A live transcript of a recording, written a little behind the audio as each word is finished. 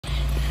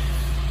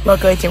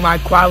Welcome to my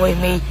quad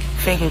with me,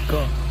 finger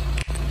girl.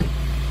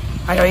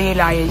 I know you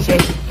like it,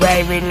 shit,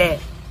 very lit.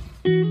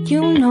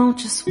 You know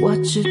just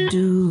what you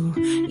do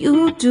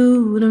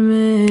to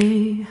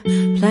me.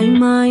 Play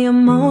my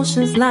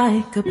emotions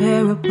like a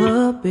pair of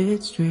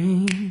puppet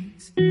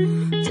strings.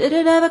 Did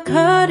it ever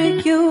occur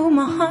to you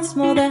my heart's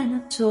more than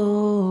a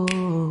toy?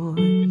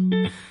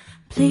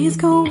 Please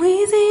go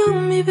easy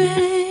on me,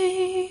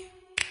 babe.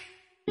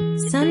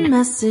 Send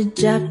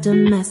message after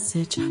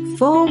message,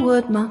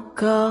 forward my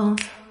calls.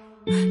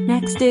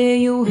 Next day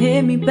you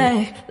hit me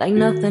back like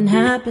nothing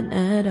happened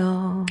at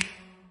all.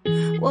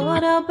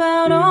 What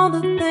about all the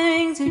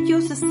things you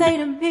used to say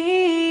to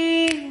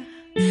me?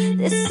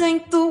 This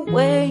ain't the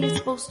way it's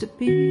supposed to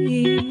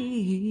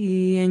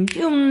be. And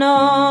you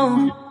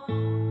know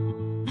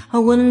I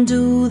wouldn't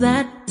do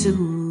that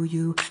to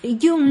you.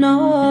 You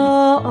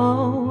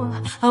know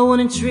I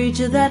wouldn't treat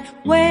you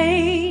that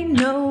way,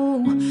 no.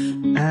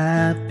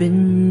 I've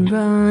been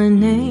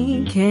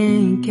running,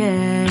 can't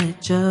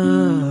catch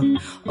up.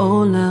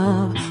 Oh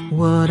love,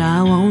 what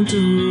I won't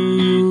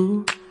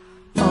do.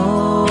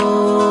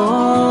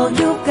 Oh,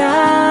 you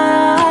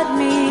got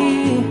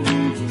me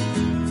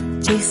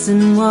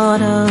chasing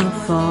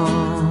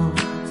waterfalls.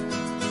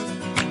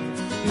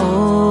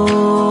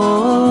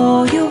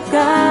 Oh, you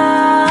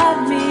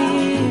got me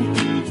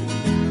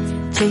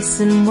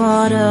chasing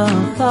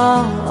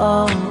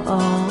waterfalls.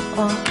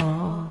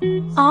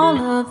 All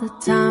of the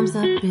times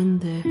I've been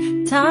there,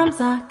 times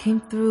I came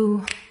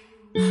through,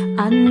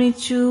 I'd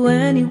meet you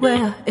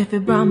anywhere if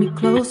it brought me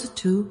closer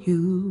to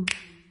you.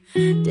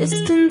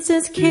 Distance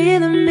is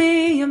killing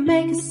me, you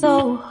make it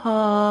so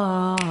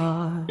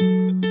hard.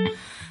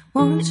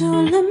 Won't you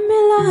let me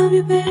love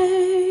you,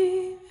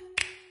 babe?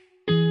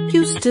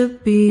 Used to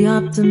be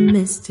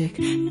optimistic,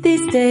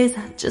 these days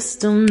I just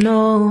don't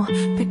know.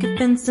 Pick a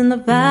fence in the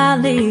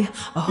valley,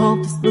 I hope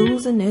it's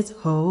losing its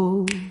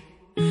hold.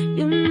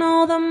 You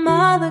know them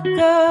other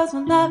girls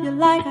won't love you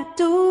like I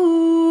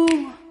do.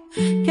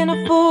 Can't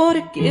afford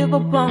to give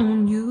up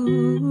on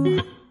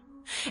you.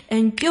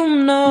 And you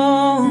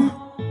know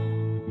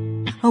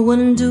I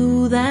wouldn't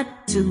do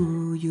that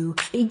to you.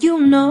 You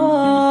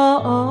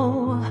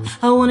know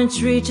I wouldn't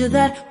treat you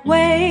that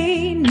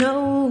way,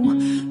 no.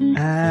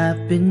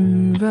 I've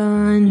been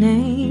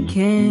running,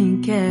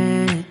 can't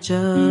catch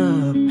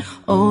up.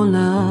 Oh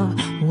love,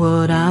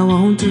 what I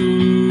won't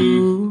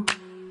do.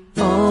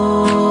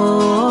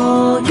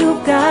 Oh, you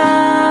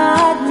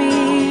got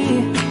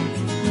me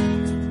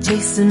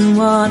chasing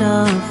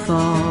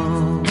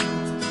waterfalls.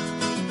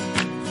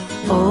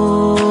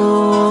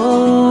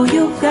 Oh,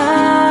 you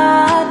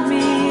got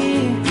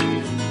me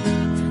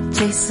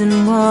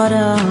chasing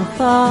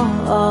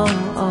waterfalls.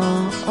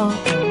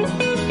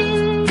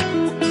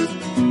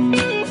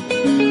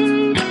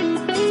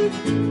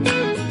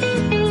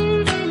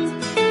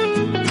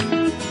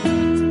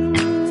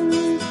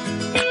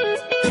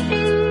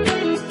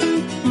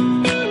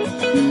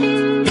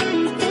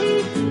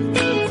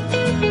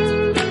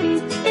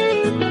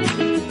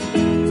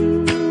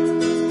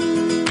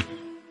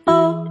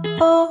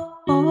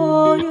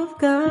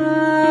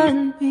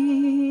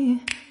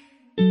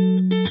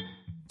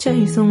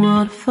 Chasing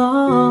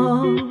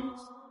waterfalls.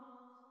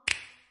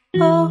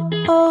 Oh,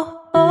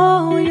 oh,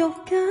 oh,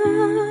 you've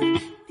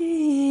got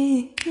me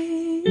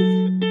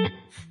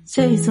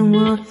chasing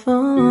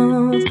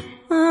waterfalls.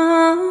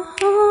 Oh,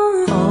 oh,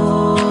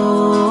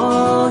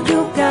 oh, you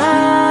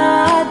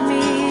got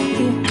me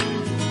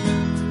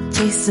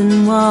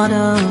chasing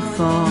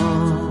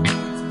waterfalls.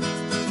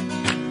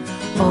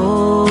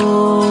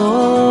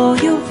 Oh,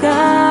 you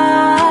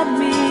got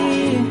me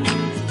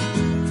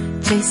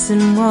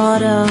chasing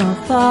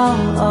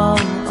waterfalls.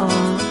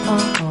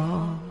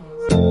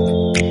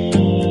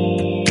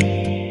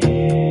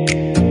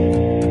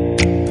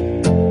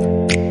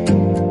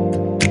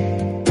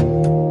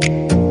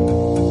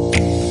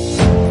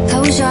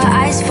 Close your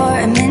eyes for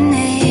a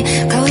minute,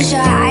 close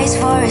your eyes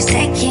for a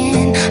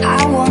second.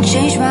 I won't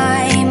change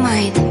my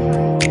mind.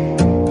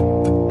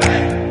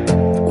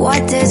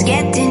 Water's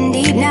getting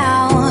deep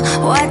now,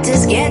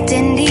 water's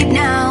getting deep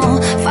now.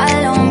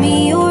 Follow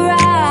me around.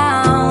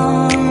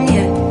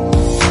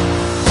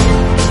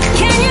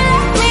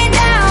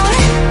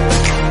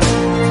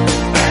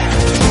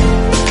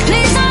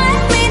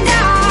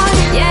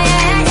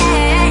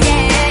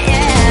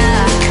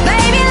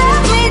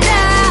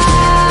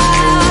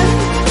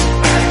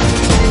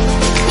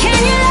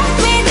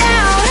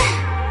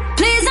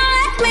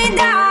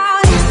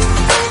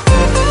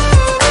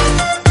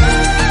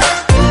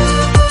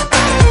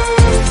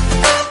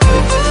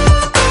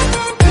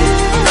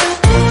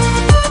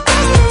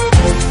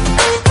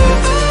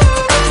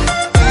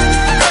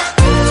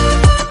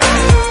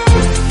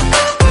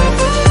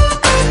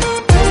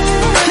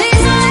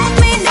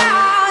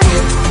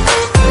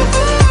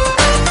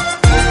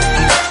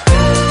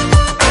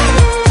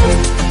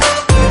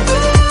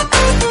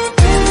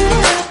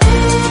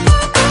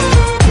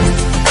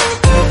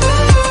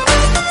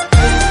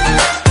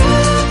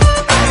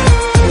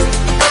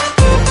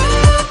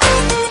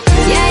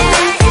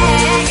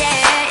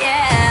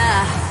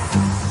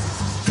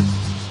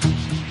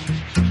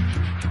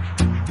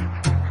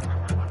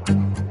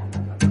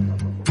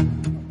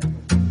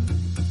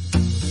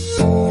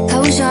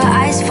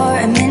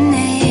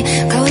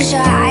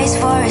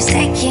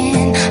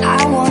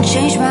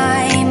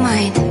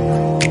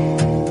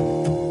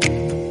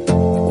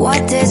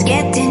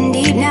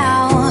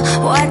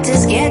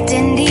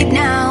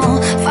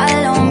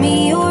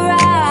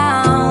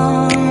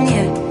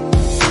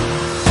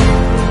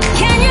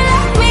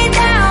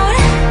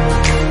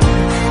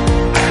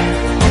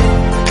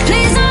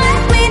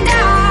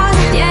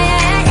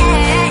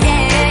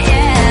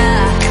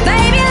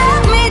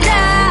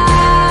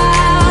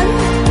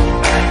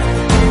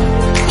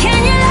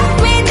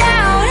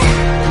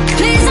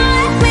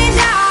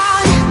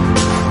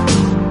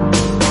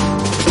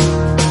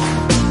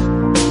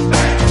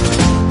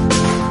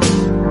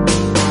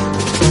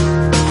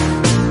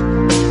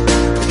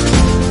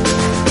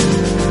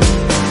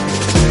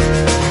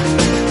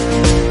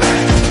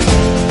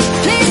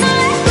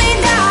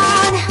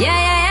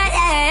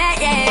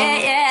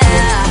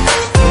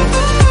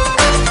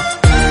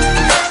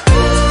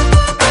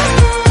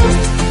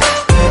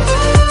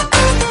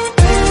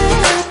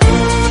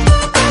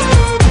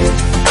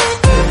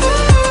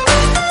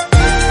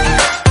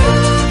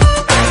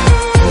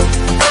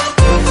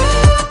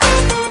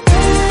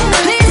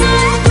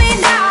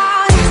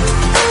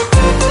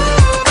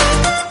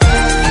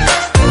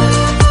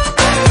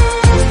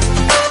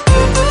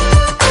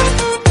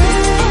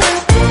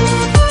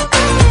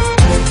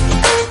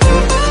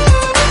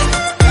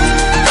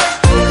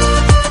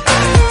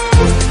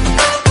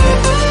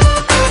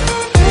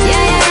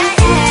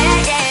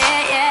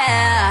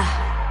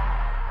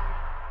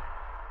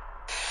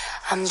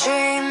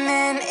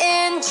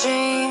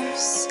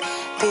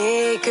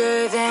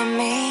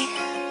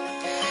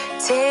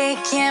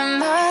 taking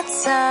my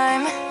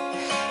time,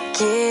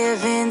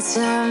 giving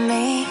to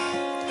me,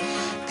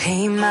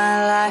 paint my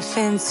life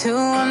into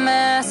a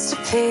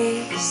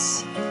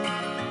masterpiece,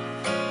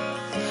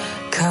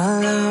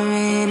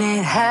 coloring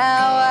it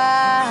how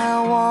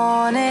I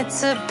want it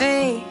to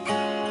be.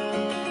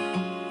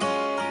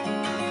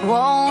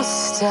 Won't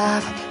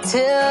stop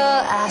till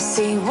I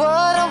see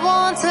what I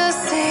want to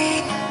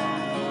see.